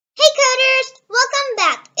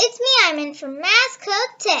Simon from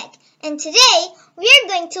MAS-CodeTech, and today we are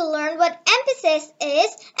going to learn what emphasis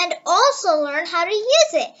is and also learn how to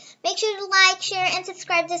use it. Make sure to like, share, and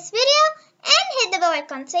subscribe this video and hit the bell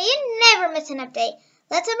icon so you never miss an update.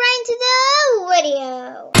 Let's hop right into the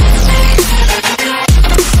video.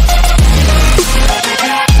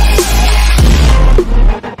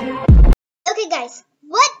 Okay guys,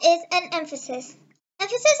 what is an emphasis?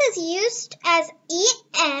 Emphasis is used as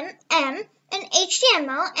EMM in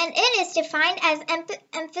HTML, and it is defined as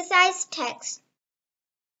emphasized text.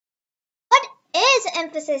 What is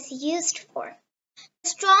emphasis used for?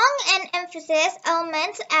 Strong and emphasis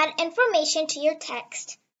elements add information to your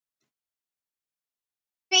text.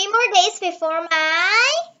 3 more days before my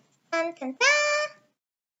birthday,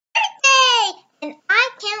 and I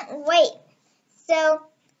can't wait. So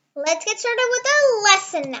let's get started with the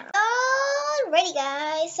lesson now. Alrighty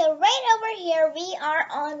guys, so right over here we are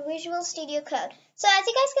on Visual Studio Code. So as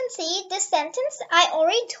you guys can see, this sentence, I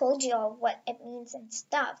already told you all what it means and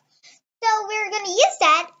stuff. So we're going to use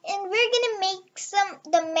that and we're going to make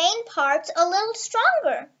the main parts a little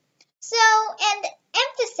stronger. So, and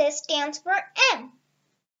emphasis stands for M.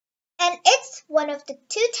 And it's one of the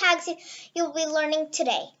 2 tags you'll be learning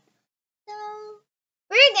today. So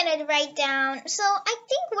we're gonna write down. So I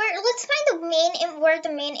think let's find where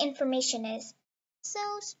the main information is. So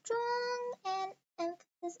strong and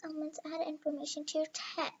emphasis elements add information to your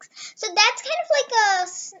text. So that's kind of like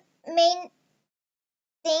a main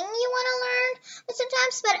thing you want to learn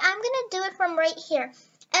sometimes, but I'm gonna do it from right here.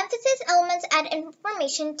 Emphasis elements add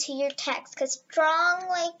information to your text, because strong,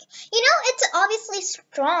 it's obviously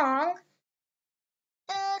strong.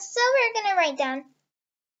 So we're gonna write down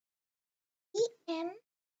EM and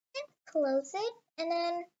close it, and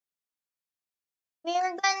then we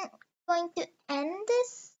are going to end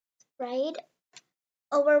this right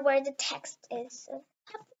over where the text is. So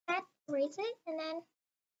copy that, erase it, and then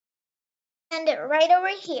end it right over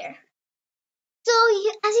here. So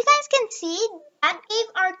as you guys can see, that gave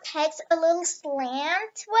our text a little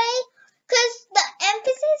slant way, because the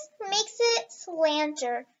emphasis makes it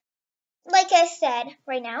slanter, like I said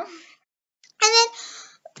right now. And then,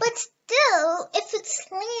 but still, if it's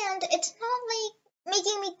slant, it's not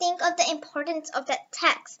making me think of the importance of that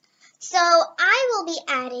text. So I will be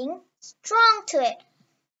adding strong to it.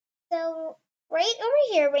 So right over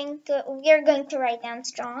here, we're going to write down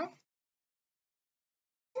strong.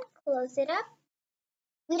 Close it up.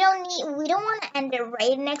 We don't want to end it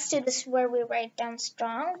right next to this where we write down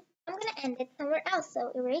strong. I'm going to end it somewhere else.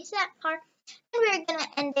 So erase that part. And we're going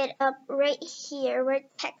to end it up right here where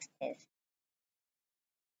text is.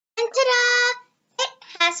 And ta-da! It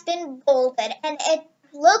has been bolded, and it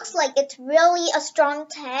looks like it's really a strong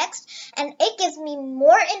text, and it gives me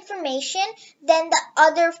more information than the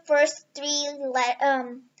other first 3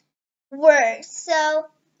 words. So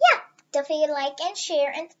yeah, don't forget to like and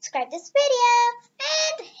share and subscribe this video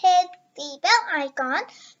and hit the bell icon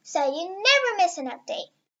so you never miss an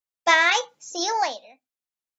update. Bye, see you later.